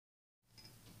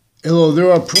Hello,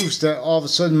 there are proofs that all of a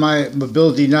sudden my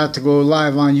ability not to go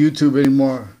live on YouTube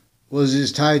anymore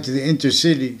is tied to the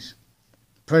intercities,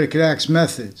 predicate acts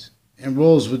methods, and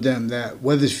roles with them that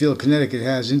Wethersfield, Connecticut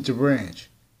has interbranch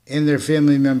and their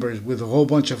family members with a whole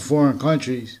bunch of foreign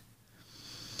countries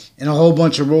and a whole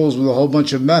bunch of roles with a whole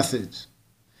bunch of methods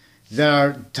that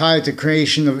are tied to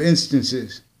creation of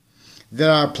instances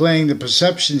that are playing the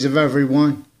perceptions of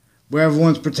everyone, where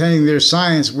everyone's pretending there's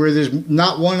science, where there's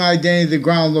not one identity of the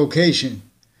ground location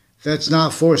that's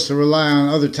not forced to rely on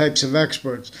other types of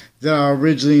experts that are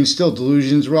originally instilled.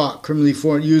 Delusions rot,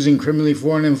 using criminally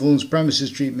foreign influence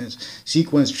premises treatments,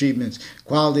 sequence treatments,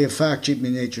 quality of fact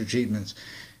treatment, nature treatments,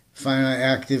 finite,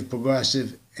 active,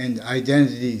 progressive, and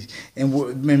identities, and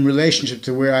in relationship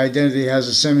to where identity has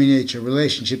a semi-nature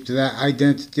relationship to that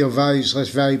identity of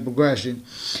value/value progression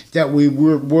that we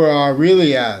are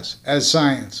really as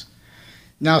science.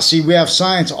 Now, see, we have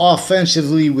science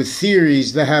offensively with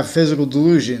theories that have physical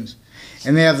delusions,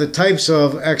 and they have the types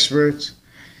of experts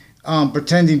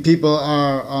pretending people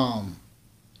are,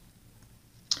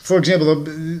 for example,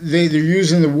 they're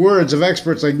using the words of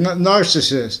experts like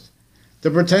narcissist.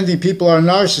 They're pretending people are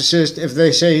narcissists if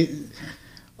they say,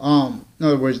 in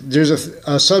other words, there's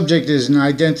a subject is an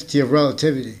identity of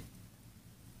relativity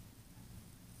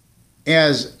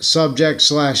as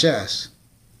subject/S.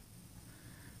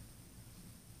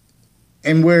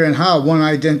 And where and how one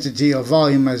identity of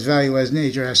volume as value as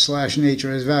nature as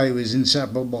 /nature as value is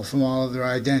inseparable from all other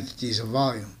identities of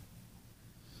volume.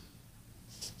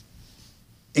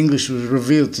 English was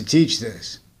revealed to teach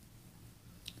this.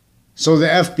 So the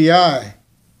FBI,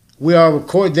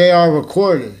 they are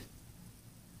recorded.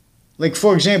 Like,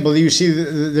 for example, you see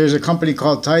there's a company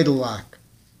called Title Lock.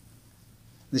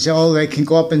 They say, oh, they can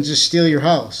go up and just steal your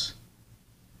house.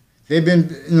 They've been,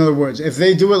 in other words, if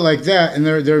they do it like that and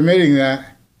they're admitting that,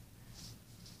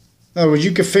 in other words,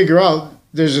 you can figure out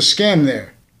there's a scam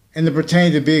there and they're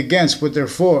pretending to be against what they're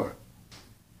for.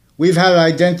 We've had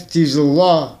identities of the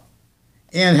law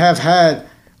and have had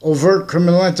overt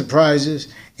criminal enterprises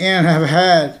and have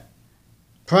had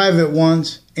private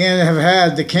ones and have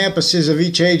had the campuses of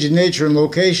each age and nature and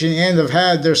location and have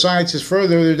had their sciences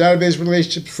further, their database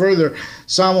relationships further,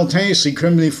 simultaneously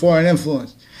criminally foreign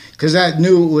influence. Because that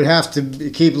knew it would have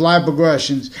to keep live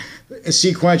progressions,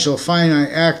 sequential, finite,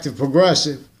 active,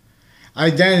 progressive,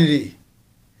 identity,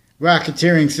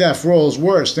 racketeering, theft, roles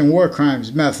worse than war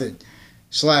crimes method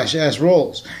 /S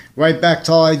roles. Right back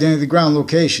to all identity ground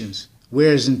locations.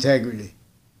 Where's integrity?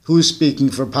 Who's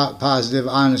speaking for positive,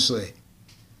 honestly?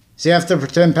 See, you have to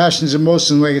pretend passions and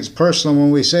emotions like it's personal when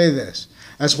we say this.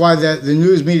 That's why the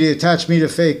news media attach me to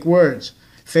fake words,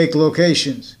 fake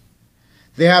locations.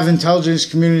 They have intelligence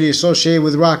community associated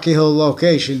with Rocky Hill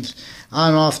locations on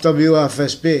and off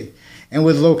WFSB and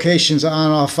with locations on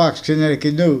and off Fox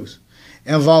Connecticut News,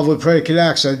 involved with predicate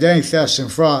acts, identity thefts, and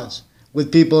frauds,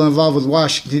 with people involved with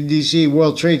Washington, D.C.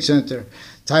 World Trade Center,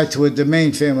 tied to a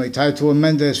Domain family, tied to a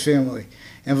Mendez family,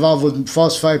 involved with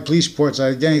falsified police reports,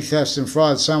 identity thefts, and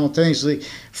frauds simultaneously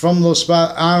from those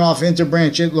on and off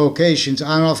interbranch locations,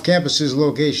 on and off campuses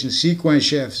locations, sequence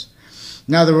shifts.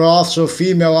 Now, there were also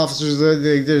female officers.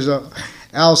 There's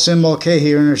Allison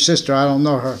Mulcahy and her sister. I don't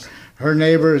know her. Her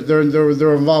neighbors. They're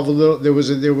involved with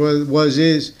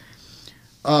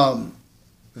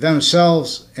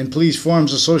themselves and police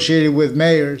forms associated with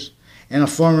mayors and a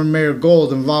former Mayor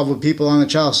Gold involved with people on the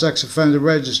child sex offender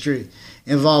registry.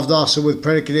 Involved also with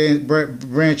predicate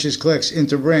branches, clicks,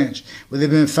 interbranch, where they've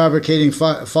been fabricating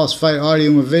falsified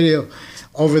audio and video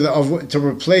to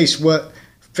replace what.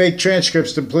 Fake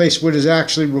transcripts to place what is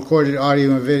actually recorded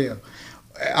audio and video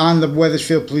on the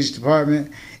Wethersfield Police Department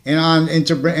and on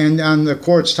the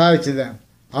courts tied to them.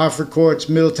 Hartford courts,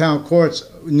 Middletown courts,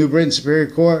 New Britain Superior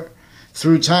Court.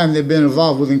 Through time, they've been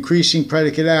involved with increasing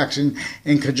predicate acts and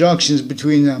conjunctions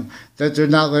between them that they're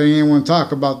not letting anyone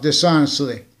talk about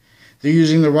dishonestly. They're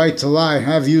using the right to lie,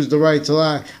 have used the right to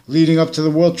lie, leading up to the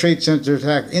World Trade Center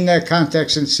attack. In that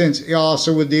context, and since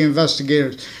also with the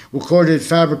investigators, recorded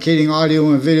fabricating audio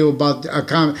and video about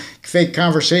fake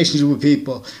conversations with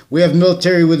people. We have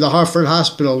military with the Hartford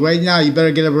Hospital. Right now, you better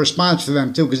get a response for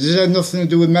them, too, because this has nothing to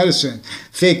do with medicine.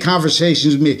 Fake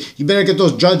conversations with me. You better get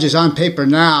those judges on paper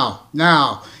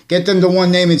now. Get them to one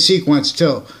name and sequence,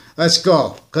 too. Let's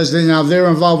go. because now they're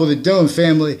involved with the Dillon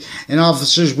family and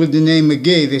officers with the name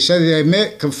McGee. They said they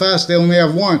admit, confess they only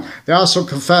have one. They also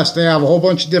confess they have a whole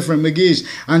bunch of different McGees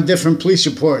on different police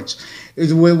reports.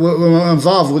 We're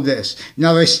involved with this.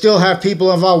 Now they still have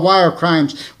people involved wire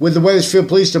crimes with the Wethersfield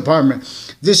Police Department.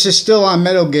 This is still on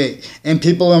Meadowgate, and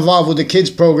people involved with the kids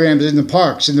programs in the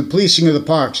parks, in the policing of the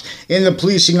parks, in the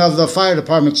policing of the fire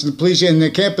departments, in the policing in the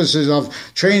campuses of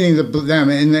training them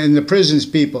in the prisons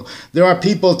people. There are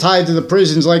people tied to the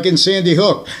prisons, like in Sandy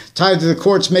Hook, tied to the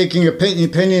courts making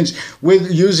opinions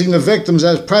with using the victims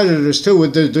as predators too.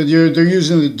 They're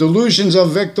using the delusions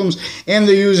of victims, and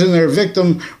they're using their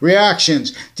victim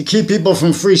reactions to keep people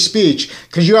from free speech.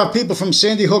 Because you have people from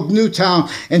Sandy Hook, Newtown,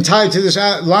 and tied to this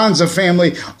Lanza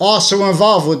family also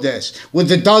involved with this, with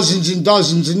the dozens and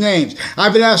dozens of names.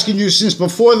 I've been asking you since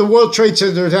before the World Trade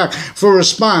Center attack for a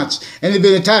response, and they've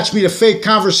been attaching me to fake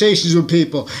conversations with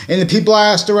people. And the people I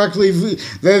asked directly,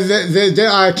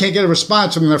 I can't get a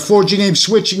response from them. They're forging names,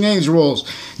 switching names rules.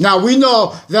 Now we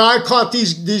know that I caught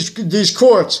these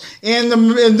courts and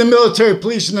the military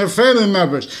police and their family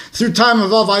members through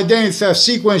time-involved identity theft,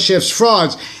 sequence shifts,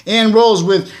 frauds, and roles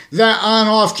with that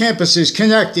on-off campuses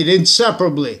connected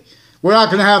inseparably. We're not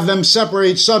going to have them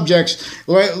separate subjects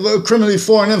like criminally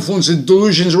foreign influence and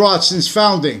delusions wrought since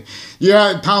founding. You're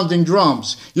not pounding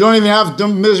drums. You don't even have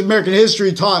American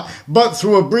history taught, but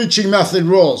through a breaching method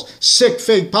roles. Sick,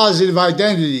 fake, positive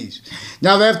identities.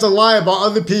 Now they have to lie about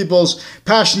other people's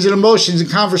passions and emotions and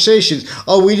conversations.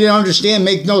 Oh, we didn't understand,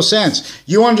 make no sense.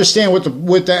 You understand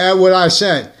what I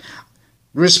said.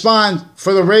 Respond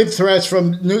for the rape threats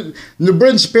from New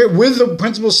Britain Superior with the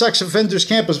principal sex offenders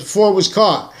campus before it was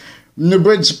caught. New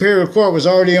Britain Superior Court was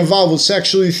already involved with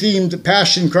sexually themed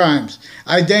passion crimes,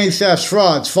 identity thefts,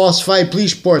 frauds, falsified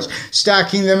police reports,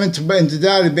 stacking them into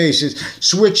databases,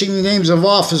 switching the names of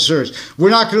officers. We're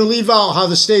not going to leave out how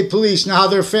the state police and how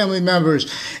their family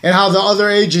members and how the other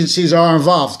agencies are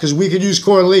involved, because we could use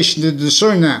correlation to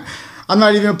discern that. I'm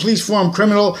not even a police form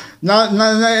criminal, not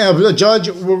a judge.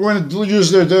 We're going to use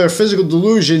their physical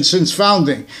delusion since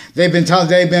founding. They've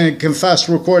been confessed,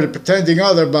 recorded, pretending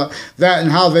other, but that and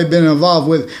how they've been involved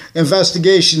with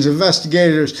investigations,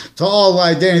 investigators, to all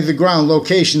identity, the ground,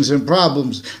 locations, and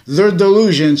problems. Their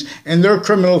delusions and their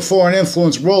criminal foreign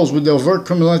influence roles with the overt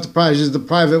criminal enterprises, the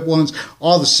private ones,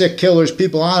 all the sick killers,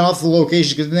 people on off the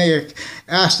location because they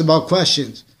asked about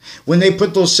questions. When they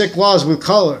put those sick laws with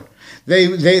color,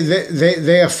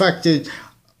 they affected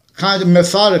kind of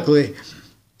methodically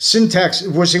syntax.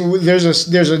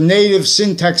 There's a native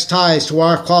syntax ties to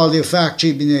our quality of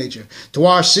fact-sheeping nature, to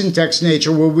our syntax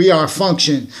nature where we are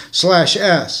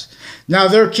function/s. Now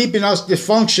they're keeping us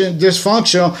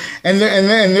dysfunctional, and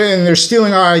they're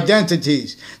stealing our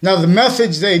identities. Now the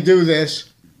methods they do this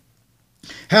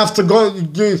have to go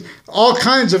do all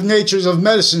kinds of natures of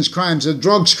medicines crimes, of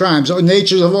drugs crimes, or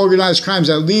natures of organized crimes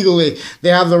that legally they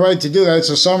have the right to do that. It's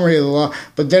a summary of the law,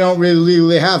 but they don't really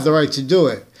legally have the right to do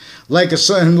it. Like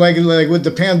with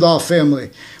the Pandolph family,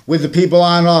 with the people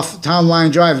on off Town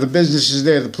Line Drive, the businesses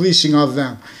there, the policing of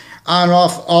them, on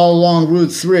off all along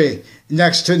Route 3,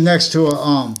 next to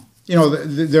a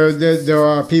there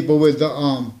are people with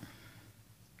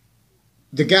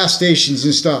the gas stations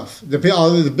and stuff, the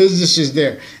businesses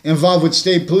there, involved with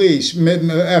state police,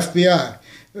 FBI,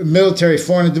 military,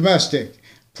 foreign and domestic,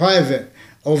 private,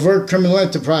 overt criminal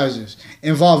enterprises,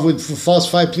 involved with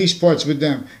falsified police reports with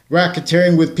them,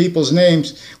 racketeering with people's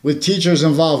names, with teachers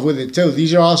involved with it too.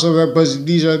 These are also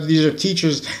these are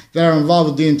teachers that are involved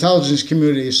with the intelligence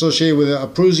community associated with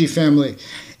a Pruzzi family,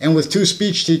 and with 2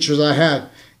 speech teachers I had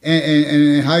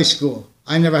in high school.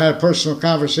 I never had a personal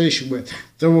conversation with.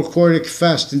 They're recorded,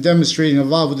 confessed, and demonstrating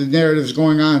involved with the narratives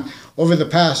going on over the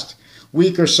past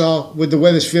week or so with the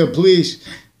Wethersfield police,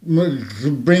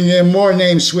 bringing in more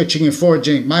name switching and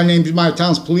forging. My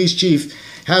town's police chief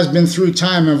has been through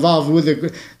time involved with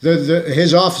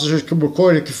his officers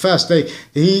recorded, confessed.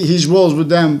 He's roles with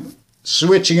them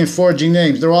switching and forging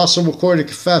names. They're also recorded,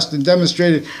 confessed, and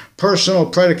demonstrated personal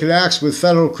predicate acts with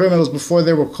federal criminals before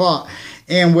they were caught,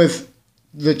 and with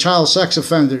the child sex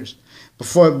offenders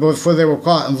before they were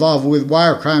caught, involved with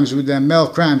wire crimes with them, mail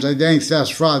crimes, identity thefts,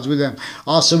 frauds with them,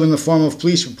 also in the form of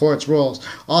police reports roles,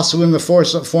 also in the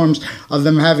forms of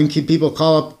them having people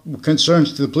call up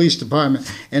concerns to the police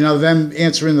department, and of them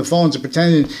answering the phones and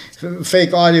pretending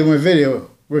fake audio and video,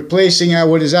 replacing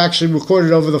what is actually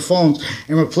recorded over the phones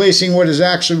and replacing what is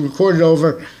actually recorded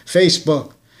over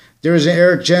Facebook. There is an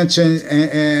Eric Jensen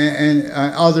and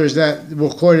others that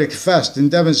recorded, confessed, and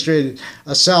demonstrated.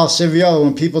 A Sal Civiello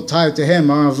and people tied to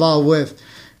him are involved with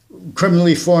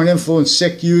criminally foreign influence,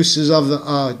 sick uses of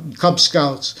the Cub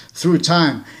Scouts through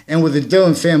time, and with the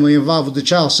Dillon family involved with the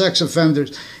child sex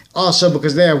offenders. Also,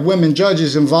 because they have women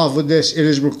judges involved with this, it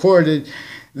is recorded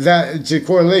that it's a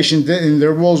correlation in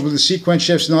their roles with the sequence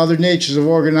shifts and other natures of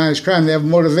organized crime. They have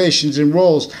motivations and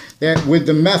roles that with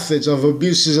the methods of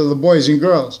abuses of the boys and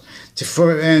girls,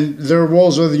 and their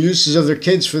roles or the uses of their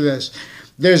kids for this.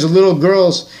 There's little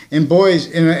girls and boys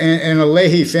in a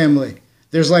Leahy family.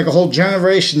 There's like a whole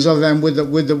generations of them with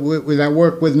that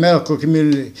work with medical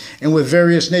community and with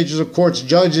various natures of courts,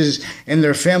 judges and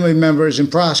their family members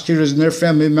and prosecutors and their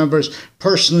family members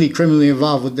personally criminally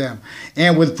involved with them,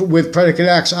 and with predicate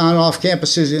acts on off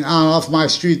campuses and on off my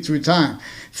street through time,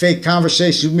 fake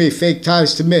conversations with me, fake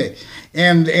ties to me,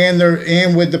 and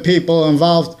with the people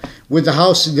involved with the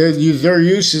house, their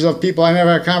uses of people I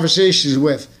never had conversations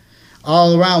with.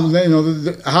 All around,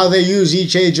 how they use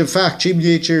each age of fact, cheap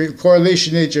nature,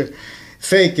 correlation nature,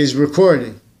 fake is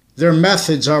recorded. Their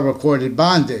methods are recorded,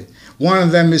 bonded. One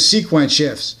of them is sequence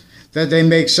shifts that they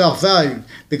make self-valued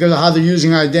because of how they're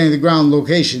using identity ground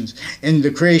locations and the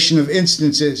creation of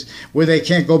instances where they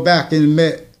can't go back and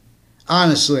admit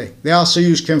honestly. They also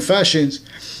use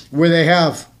confessions where they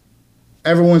have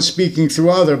everyone speaking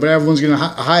through other, but everyone's going to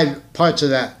hide parts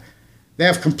of that. They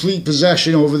have complete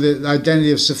possession over the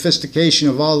identity of sophistication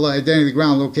of all the identity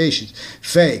ground locations.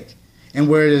 Fake. And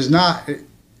where it is not, it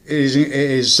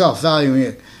is self-valuing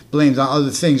it, blamed on other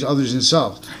things, others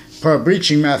themselves. Per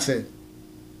breaching method,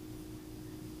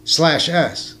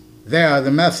 /S. They are the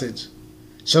methods.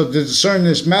 So to discern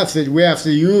this method, we have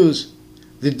to use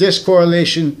the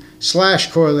discorrelation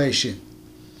 / correlation.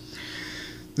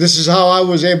 This is how I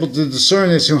was able to discern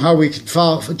this and how we could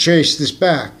trace this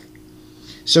back.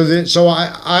 So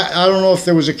I don't know if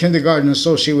there was a kindergarten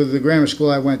associated with the grammar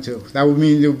school I went to. That would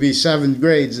mean there would be 7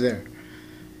 grades there.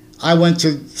 I went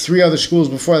to 3 other schools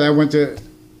before that. I went to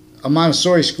a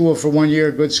Montessori school for 1 year,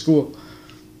 a good school.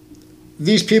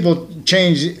 These people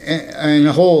change and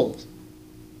hold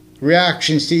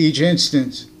reactions to eeach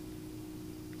instance.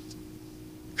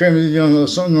 In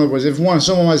other words, if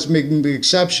someone wants to make an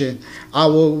exception, I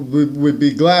would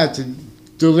be glad to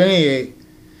delineate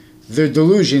their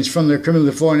delusions from their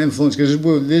criminally foreign influence, because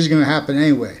this is going to happen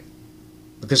anyway.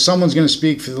 Because someone's going to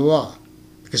speak for the law.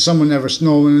 Because no one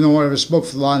ever spoke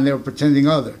for the law and they were pretending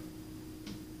other.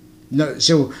 No,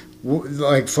 so,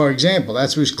 like, for example,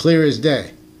 that's what's clear as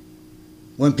day.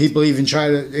 When people even try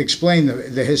to explain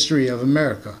the history of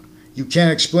America. You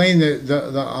can't explain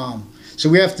so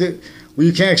we have to,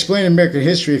 you can't explain American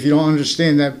history if you don't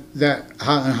understand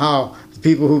how the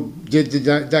people who did the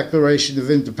Declaration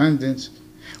of Independence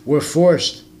were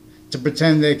forced to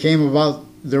pretend they came about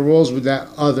their roles with that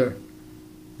other,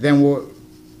 in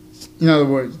other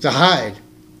words, to hide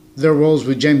their roles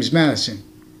with James Madison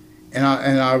and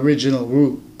our original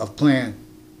root of plan,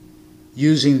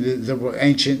 using the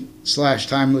ancient /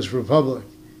 timeless republic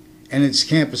and its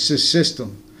campus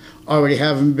system, already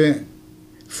having been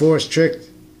forced, tricked,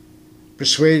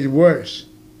 persuaded, worse,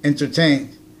 entertained.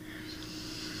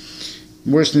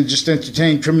 Worse than just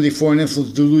entertained, criminally foreign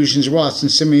influence, delusions, riots,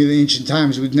 and similar the ancient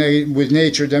times with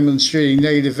nature demonstrating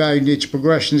negative value, nature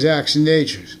progressions, acts, and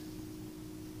natures.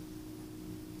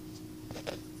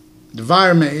 The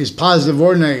environment is positive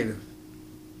or negative,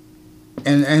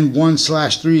 and 1 /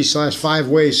 3 / 5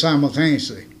 ways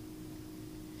simultaneously.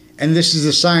 And this is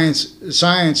the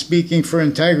science speaking for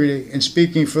integrity and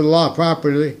speaking for the law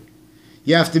properly.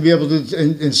 You have to be able to,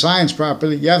 in science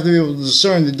properly, you have to be able to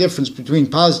discern the difference between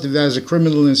positive, that is a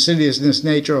criminal insidiousness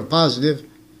nature of positive,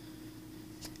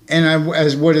 and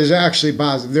as what is actually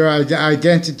positive. There are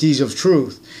identities of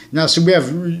truth. Now, so we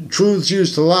have truths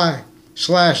used to lie, /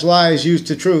 lies used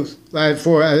to truth,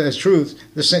 as truth,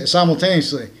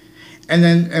 simultaneously. And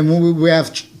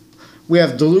we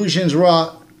have delusions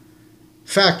wrought,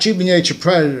 fact, cheap nature,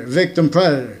 predator, victim,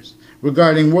 predators,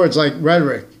 regarding words like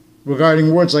rhetoric,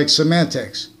 regarding words like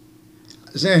semantics.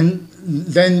 Then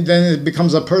it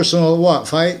becomes a personal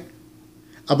fight?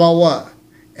 About what?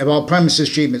 About premises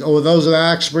treatment. Oh, those are the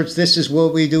experts. This is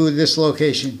what we do at this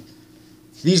location.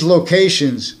 These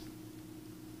locations,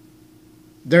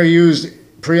 they're used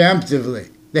preemptively.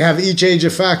 They have each age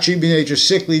of fact, cheap nature,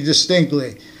 sickly,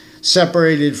 distinctly,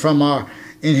 separated from our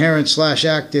inherent /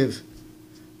 active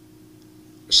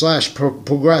 /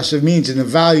 progressive means, and the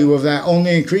value of that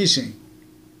only increasing.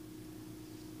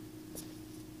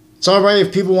 It's all right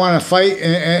if people want to fight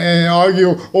and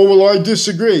argue, oh, well, I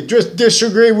disagree. Just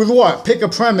disagree with what? Pick a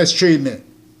premise treatment.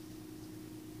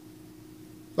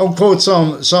 Don't quote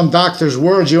some doctor's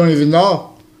words you don't even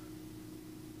know.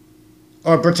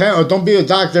 Or don't be a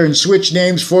doctor and switch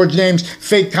names, forge names,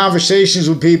 fake conversations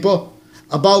with people.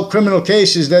 about criminal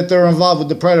cases that they're involved with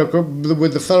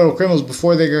the federal criminals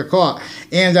before they get caught,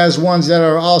 and as ones that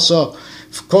are also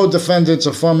co-defendants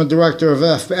or former director of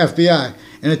FBI.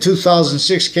 In a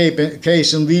 2006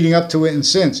 case and leading up to it and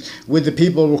since, with the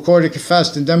people recorded,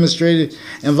 confessed, and demonstrated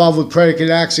involved with predicate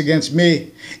acts against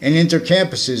me and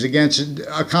intercampuses, against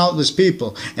countless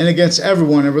people, and against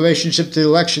everyone in relationship to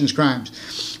elections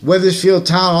crimes. Wethersfield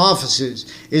town offices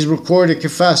is recorded,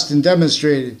 confessed, and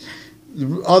demonstrated.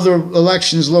 Other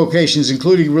elections locations,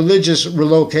 including religious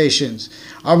locations,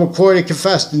 are recorded,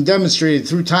 confessed, and demonstrated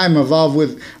through time involved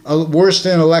with worse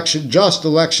than just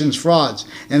elections frauds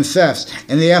and thefts.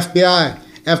 And the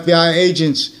FBI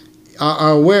agents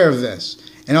are aware of this,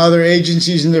 and other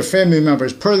agencies and their family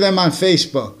members, per them on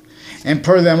Facebook, and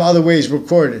per them other ways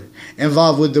recorded,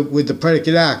 involved with the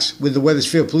predicate acts, with the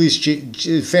Wethersfield police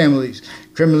families,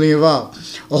 criminally involved.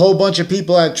 A whole bunch of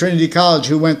people at Trinity College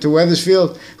who went to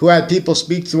Wethersfield, who had people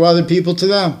speak through other people to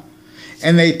them,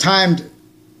 and they timed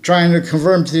trying to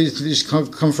confirm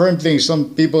things,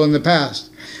 some people in the past.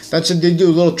 That's what they do,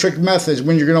 little trick methods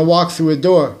when you're going to walk through a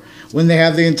door, when they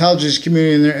have the intelligence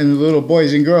community and the little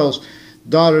boys and girls,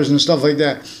 daughters and stuff like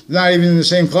that, not even in the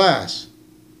same class.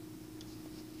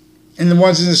 And the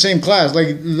ones in the same class, like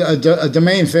a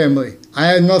Domain family, I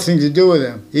had nothing to do with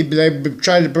them. They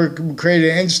tried to create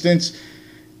an instance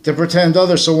to pretend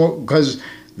others, so because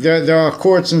there are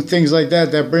courts and things like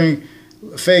that bring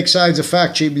fake sides of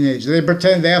fact sheet nature.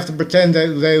 They have to pretend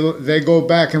that they go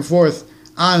back and forth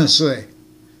honestly,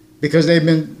 because they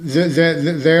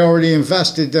already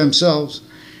invested themselves.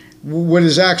 What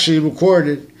is actually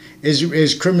recorded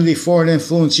is criminally foreign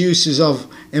influence uses of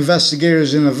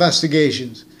investigators and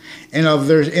investigations, and of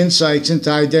their insights into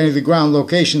identity ground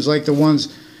locations, like the ones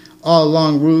all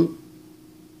along Route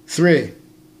 3,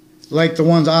 like the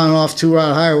ones on and off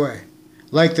 2-Route Highway,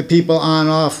 like the people on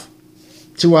and off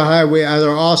 2-Route Highway that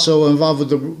are also involved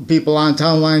with the people on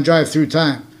Town Line Drive through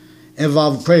time,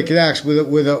 involved with predicate acts with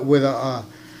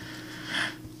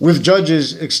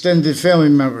judges, extended family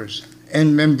members,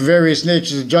 and various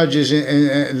natures of judges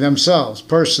and themselves,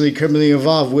 personally, criminally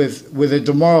involved with a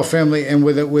DeMauro family and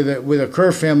with a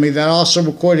Kerr family that also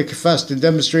recorded, confessed, and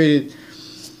demonstrated,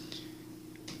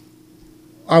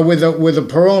 are with a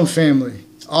Perone family,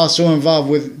 also involved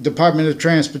with Department of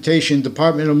Transportation,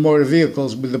 Department of Motor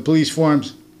Vehicles, with the police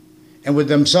forms, and with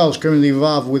themselves criminally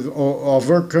involved with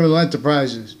overt criminal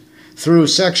enterprises through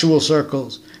sexual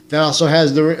circles. That also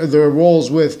has their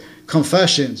roles with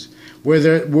confessions, where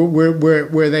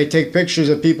they take pictures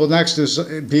of people next to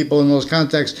people in those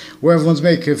contexts where everyone's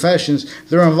made confessions.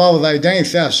 They're involved with identity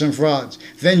thefts and frauds.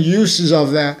 Then uses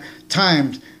of that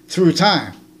timed through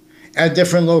time at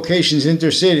different locations,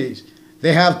 intercities.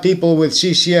 They have people with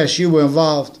CCSU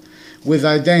involved with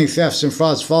identity thefts and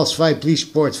frauds, falsified police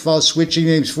reports, false switching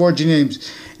names, forging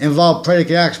names, involved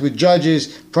predicate acts with judges,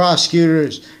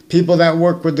 prosecutors, people that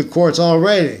work with the courts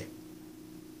already.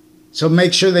 So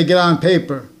make sure they get on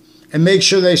paper. And make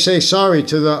sure they say sorry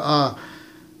to the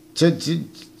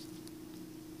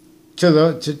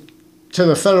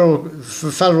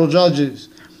federal judges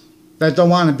that don't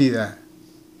want to be that,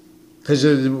 because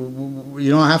you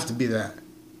don't have to be that.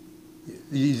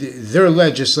 They're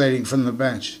legislating from the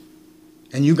bench,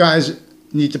 and you guys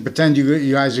need to pretend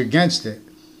you guys are against it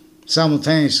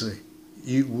simultaneously.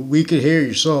 We could hear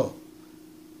your soul,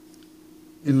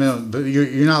 but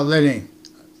you're not letting.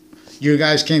 You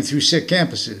guys came through sick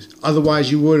campuses.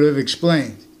 Otherwise, you would have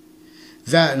explained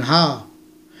that and how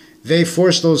they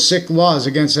forced those sick laws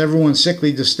against everyone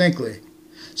sickly distinctly.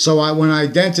 So when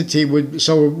identity would,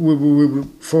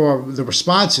 for the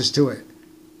responses to it,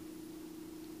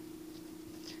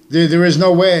 there is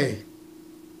no way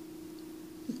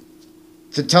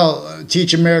to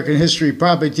teach American history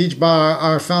properly, teach about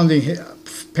our founding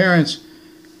parents'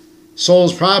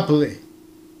 souls properly,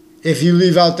 if you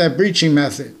leave out that breaching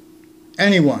method.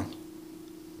 Anyone.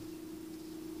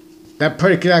 That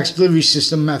predicate acts delivery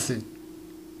system method.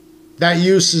 That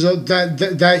use is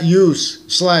that use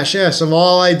 /s of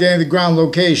all identity ground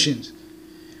locations,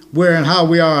 where and how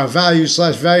we are a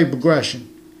value/value progression,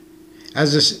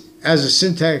 as a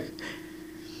syntax,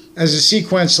 as a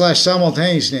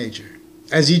sequence/simultaneous nature,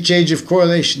 as each age of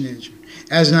correlation nature,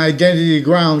 as an identity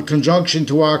ground conjunction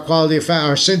to our quality of fact,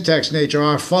 our syntax nature,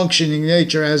 our functioning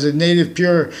nature as a native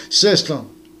pure system.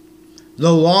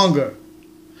 No longer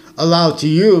allowed to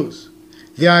use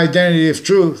the identity of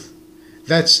truth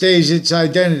that stays its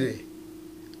identity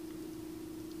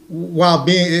while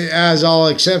being as all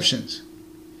exceptions,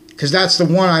 because that's the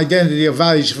one identity of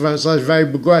values/value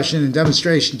progression and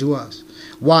demonstration to us,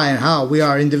 why and how we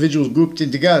are individuals grouped in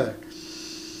together,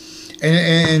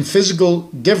 And physical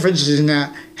differences in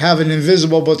that have an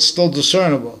invisible but still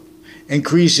discernible,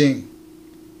 increasing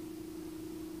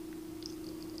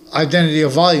identity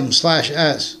of volume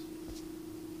 /S,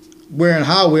 where and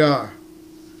how we are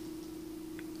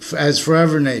as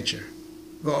forever nature.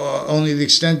 Only the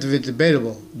extent of it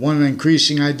debatable. One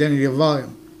increasing identity of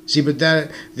volume. See, but that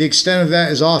the extent of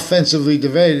that is offensively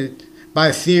debated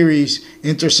by theories,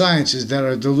 intersciences that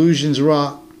are delusions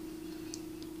wrought,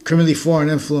 criminally foreign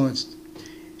influenced,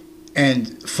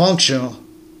 and functional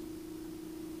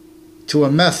to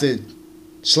a method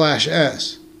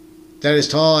 /S that is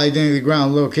to all identity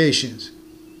ground locations,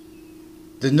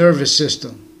 the nervous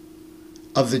system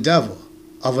of the devil,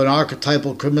 of an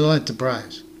archetypal criminal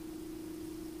enterprise.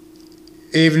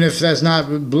 Even if that's not,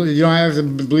 you don't have to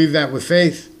believe that with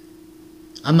faith.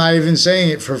 I'm not even saying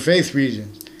it for faith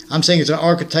reasons. I'm saying it's an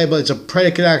archetypal, it's a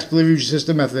predicate act belief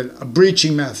system method, a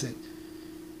breaching method.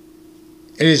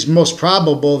 It is most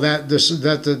probable that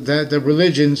the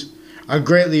religions are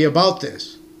greatly about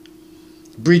this.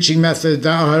 Breaching method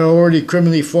that had already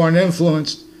criminally foreign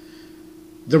influenced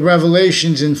the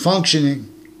revelations and functioning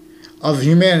of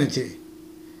humanity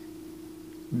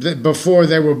before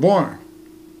they were born.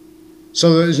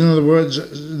 So there's, in other words,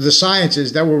 the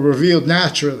sciences that were revealed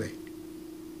naturally.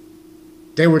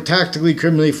 They were tactically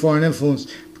criminally foreign influenced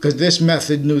because this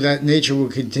method knew that nature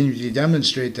would continue to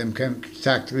demonstrate them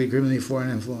tactically criminally foreign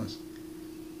influence.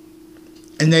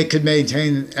 And they could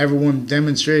maintain everyone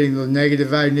demonstrating the negative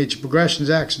value nature progressions,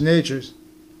 acts, and natures.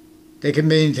 They could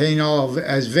maintain all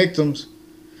as victims,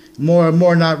 more and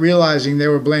more not realizing they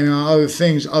were blaming on other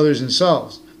things, others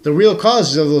themselves. The real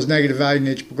causes of those negative value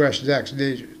nature progressions, acts, and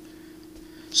natures.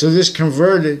 So this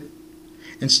converted,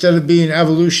 instead of being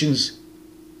evolution's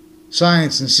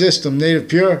science and system, native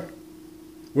pure,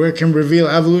 where it can reveal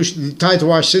evolution tied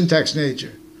to our syntax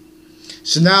nature.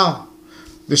 So now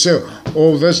they say,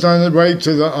 oh, that's not right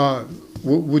to the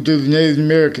we'll do the Native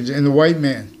Americans and the white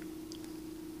man.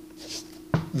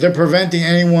 They're preventing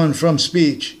anyone from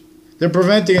speech. They're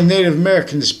preventing a Native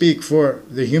American to speak for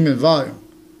the human volume.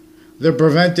 They're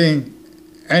preventing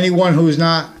anyone who's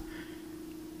not.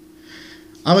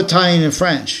 I'm Italian and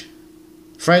French.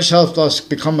 French helped us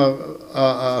become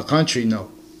a country, no.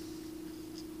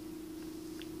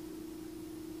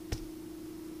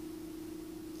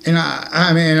 And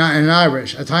I mean, and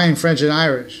Irish, Italian, French, and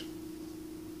Irish.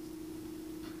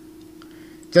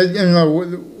 That, you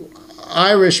know,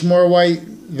 Irish more white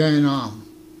than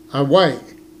are white.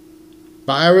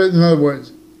 But in other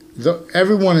words,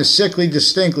 everyone is sickly,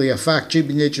 distinctly a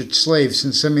fact-cheaping natured slave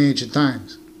since semi-ancient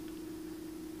times.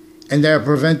 And they are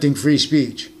preventing free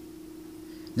speech.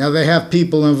 Now they have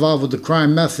people involved with the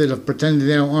crime method of pretending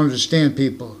they don't understand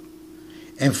people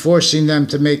and forcing them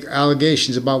to make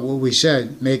allegations about what we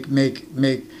said.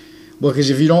 Well, because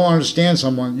if you don't understand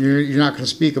someone, you're not going to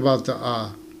speak about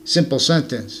the simple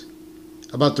sentence,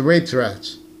 about the rape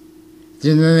threats.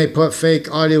 Then they put fake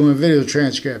audio and video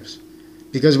transcripts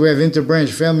because we have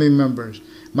interbranch family members.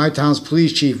 My town's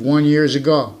police chief 1 year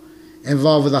ago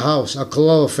involved with the house, a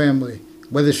Colella family.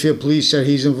 Wethersfield police said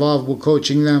he's involved with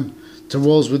coaching them to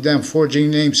roles with them,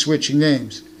 forging names, switching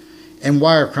names, and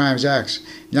wire crimes acts.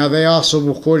 Now they also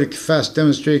recorded, confessed,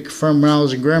 demonstrated, confirmed when I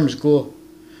was in grammar school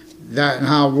that and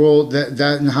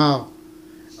how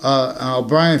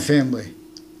O'Brien family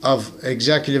of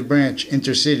executive branch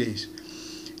intercities,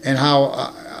 and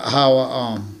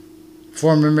how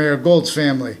former Mayor Gold's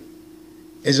family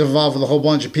is involved with a whole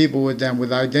bunch of people with them,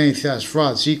 with identity theft,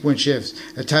 fraud, sequence shifts,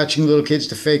 attaching little kids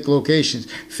to fake locations,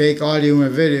 fake audio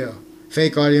and video.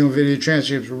 Fake audio and video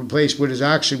transcripts were replaced with what is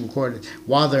actually recorded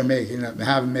while they're making it up and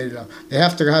haven't made it up. They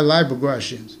have to have live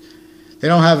progressions. They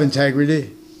don't have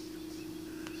integrity.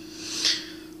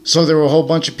 So there were a whole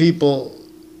bunch of people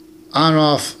on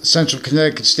off Central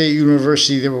Connecticut State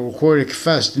University that were recorded,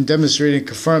 confessed, and demonstrated and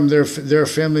confirmed their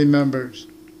family members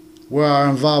were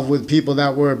involved with people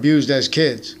that were abused as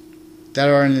kids, that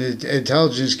are in the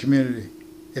intelligence community.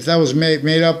 If that was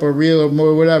made up or real or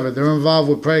more whatever, they're involved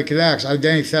with predicate acts,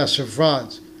 identity thefts or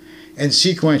frauds, and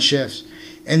sequence shifts,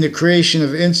 and the creation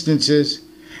of instances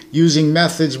using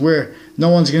methods where no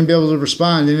one's going to be able to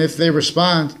respond. And if they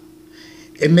respond,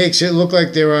 it makes it look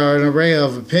like there are an array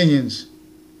of opinions,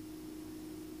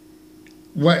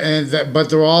 but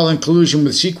they're all in collusion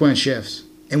with sequence shifts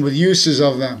and with uses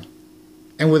of them,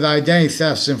 and with identity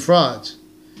thefts and frauds,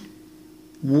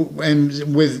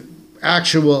 and with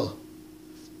actual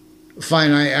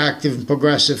finite, active, and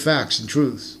progressive facts and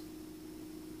truths,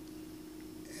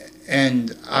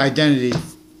 and identity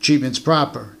treatments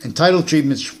proper, and title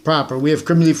treatments proper. We have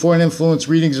criminally foreign influence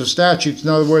readings of statutes. In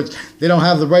other words, they don't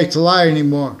have the right to lie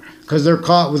anymore because they're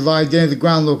caught with identity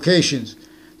ground locations.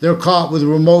 They're caught with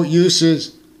remote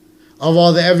uses of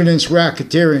all the evidence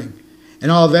racketeering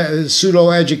and all that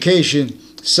pseudo-education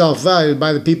self-valued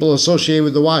by the people associated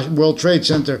with the World Trade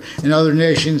Center and other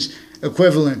nations'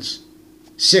 equivalents.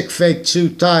 Sick, fake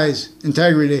suit ties,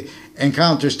 integrity, and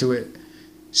counters to it.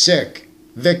 Sick,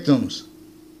 victims,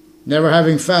 never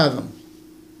having fathomed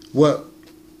what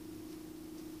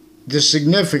the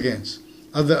significance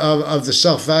of the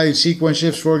self-valued sequence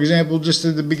shifts, for example, just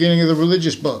at the beginning of the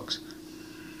religious books.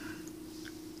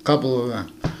 A couple of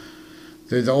them.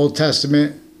 The Old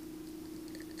Testament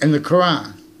and the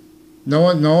Quran. No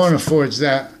one affords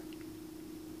that.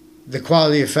 The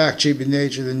quality of fact-cheaping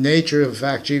nature, the nature of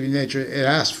fact-cheaping nature it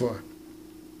asks for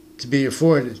to be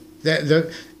afforded.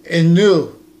 The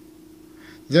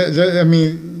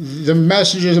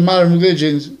messengers of modern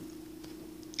religions,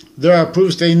 there are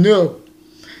proofs they knew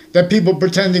that people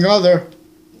pretending other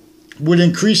would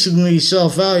increasingly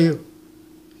self-value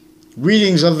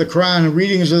readings of the Quran and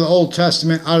readings of the Old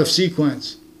Testament out of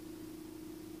sequence.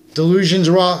 Delusions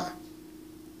wrought.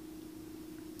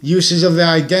 Uses of the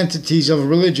identities of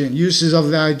religion, uses of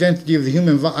the identity of the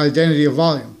human identity of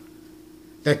volume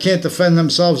that can't defend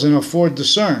themselves and afford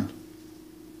discerned.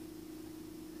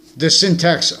 The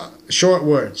syntax short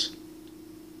words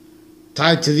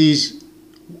tied to these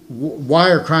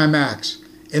wire crime acts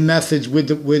and methods with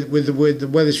the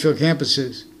Wethersfield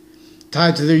campuses,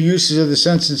 tied to their uses of the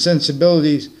sense and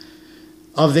sensibilities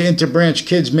of the interbranch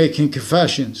kids making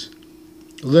confessions.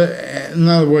 In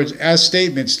other words, as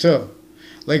statements too.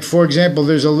 Like, for example,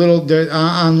 there's a little,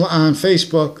 on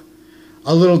Facebook,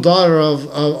 a little daughter of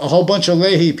a whole bunch of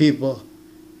Leahy people,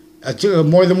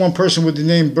 more than one person with the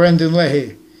name Brendan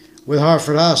Leahy, with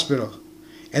Hartford Hospital.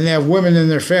 And they have women in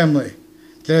their family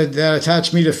that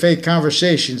attach me to fake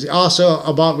conversations, also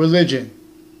about religion.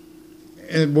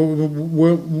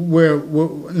 Where,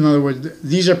 in other words,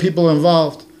 these are people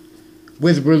involved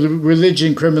with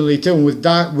religion criminally too, and with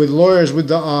lawyers with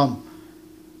the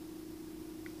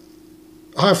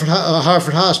Hartford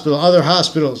Hospital, other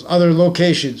hospitals, other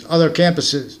locations, other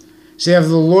campuses. So you have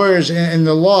the lawyers and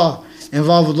the law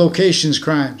involved with locations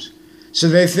crimes. So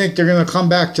they think they're going to come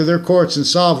back to their courts and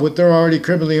solve what they're already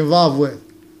criminally involved with.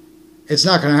 It's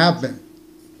not going to happen.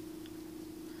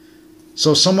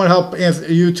 So someone help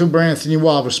YouTuber Anthony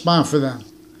Wall respond for them.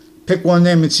 Pick one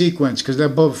name in sequence because they're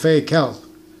both fake help.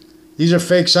 These are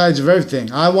fake sides of everything.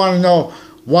 I want to know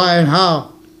why and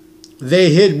how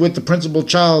they hid with the principal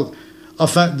child,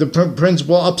 the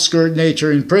principal upskirt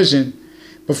nature in prison.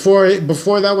 Before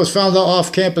that was found out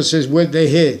off campuses, what they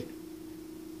hid.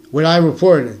 What I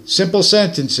reported. Simple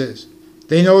sentences.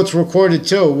 They know it's recorded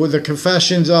too, with the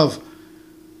confessions of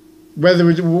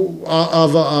Robert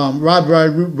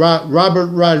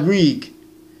Rodriguez,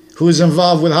 who is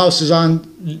involved with houses on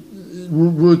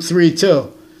Route 3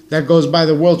 too. That goes by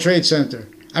the World Trade Center.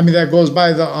 That goes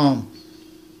by the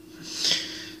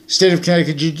State of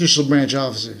Connecticut Judicial Branch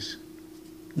offices.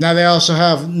 Now they also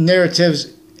have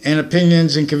narratives and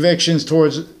opinions and convictions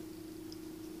towards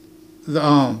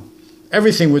the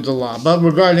everything with the law, but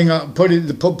regarding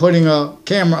putting a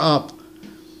camera up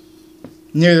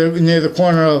near the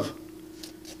corner of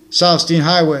Southstein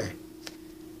Highway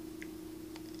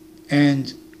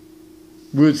and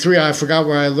Route 3. I forgot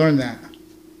where I learned that.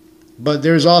 But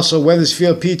there's also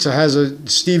Wethersfield Pizza has a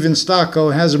Steven Stocco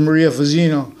and has a Maria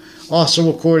Fazzino,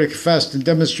 also recorded, confessed, and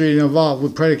demonstrated involved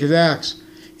with predicate acts,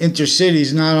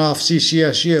 intercities, not off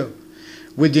CCSU,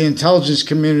 with the intelligence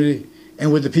community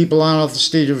and with the people on off the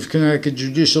stage of Connecticut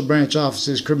Judicial Branch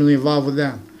offices criminally involved with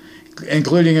them,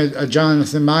 including a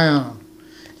Jonathan Mayano,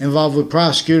 involved with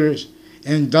prosecutors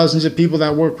and dozens of people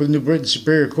that work with New Britain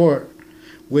Superior Court,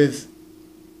 and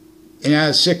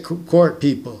as sick court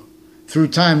people. Through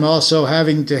time, also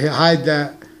having to hide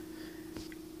that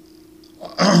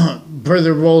per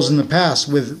their roles in the past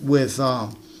with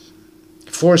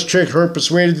forced trick, hurt,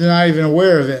 persuaded, they're not even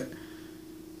aware of it.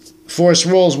 Forced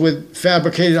roles with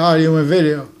fabricated audio and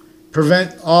video.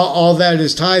 Prevent all that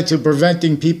is tied to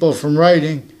preventing people from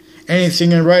writing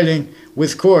anything in writing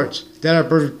with courts that are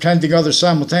pretending others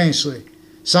simultaneously.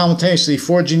 Simultaneously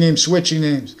forging names, switching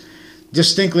names,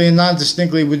 distinctly and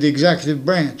non-distinctly with the executive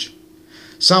branch.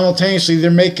 Simultaneously, they're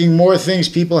making more things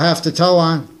people have to tell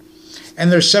on,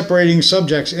 and they're separating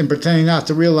subjects and pretending not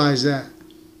to realize that.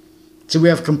 So we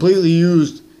have completely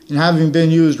used, and having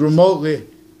been used remotely,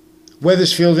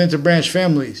 Wethersfield interbranch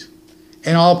families,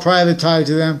 and all private tied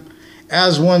to them,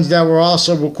 as ones that were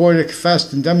also recorded,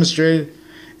 confessed, and demonstrated,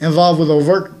 involved with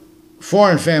overt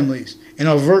foreign families, and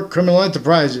overt criminal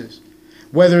enterprises,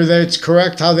 whether that's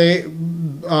correct how they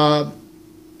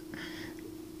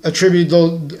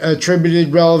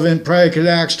attributed relevant predicate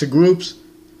acts to groups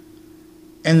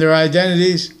and their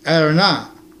identities or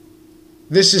not.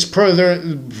 This is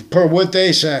per what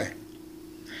they say.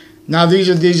 Now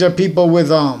these are people with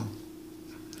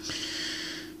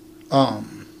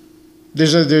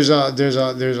there's a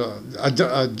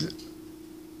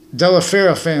Della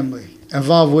Fera family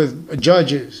involved with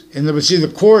judges, and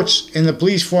the courts and the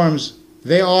police forms,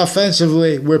 they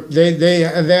offensively where they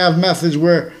have methods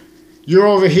where you're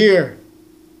over here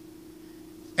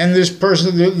and this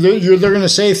person they're going to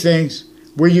say things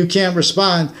where you can't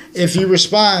respond. If you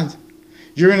respond,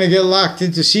 you're going to get locked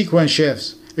into sequence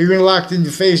shifts. You're going to locked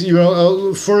into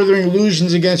furthering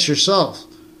illusions against yourself.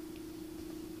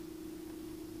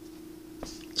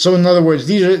 So in other words,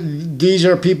 these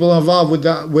are people involved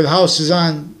with houses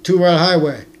on 2 Rod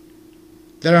Highway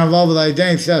that are involved with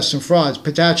identity thefts and frauds,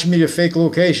 attachment to fake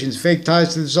locations, fake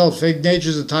ties to themselves, fake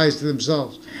natures of ties to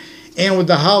themselves, and with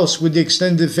the house with the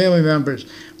extended family members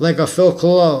like a Phil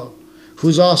Colello,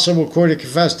 who's also recorded,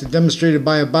 confessed, and demonstrated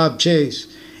by a Bob Chase,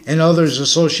 and others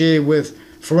associated with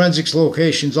forensics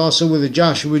locations, also with a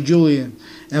Joshua Julian,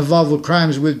 involved with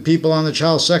crimes with people on the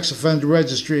child sex offender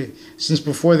registry since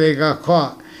before they got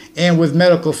caught, and with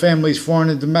medical families, foreign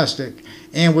and domestic,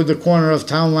 and with the corner of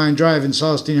Town Line Drive and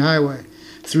Celestine Highway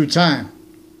through time.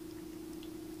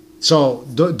 So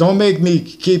don't make me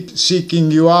keep seeking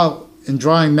you out and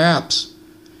drawing maps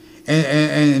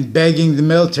and begging the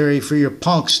military for your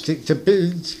punks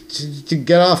to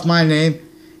get off my name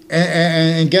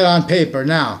and get on paper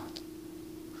now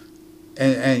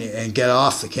and get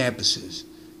off the campuses.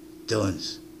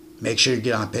 Dillon's. Make sure you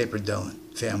get on paper, Dillon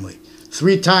family.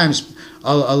 3 times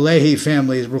a Leahy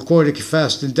family is recorded,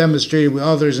 confessed, and demonstrated with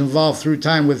others involved through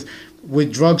time with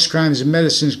drugs crimes and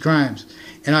medicines crimes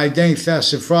and identity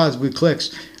thefts and frauds with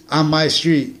cliques on my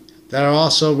street that are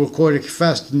also recorded,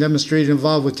 confessed, and demonstrated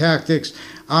involved with tactics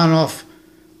on and off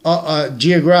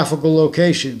geographical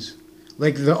locations,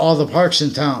 like all the parks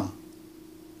in town.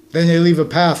 Then they leave a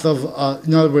path of,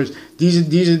 in other words,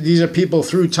 these are people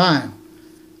through time,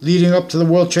 leading up to the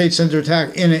World Trade Center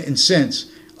attack, in it and since.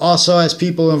 Also as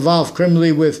people involved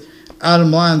criminally with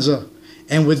Adam Lanza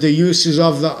and with the uses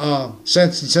of the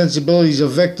sense and sensibilities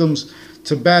of victims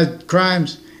to bad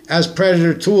crimes as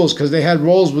predator tools, because they had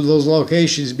roles with those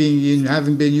locations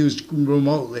having been used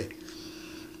remotely.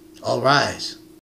 All rise.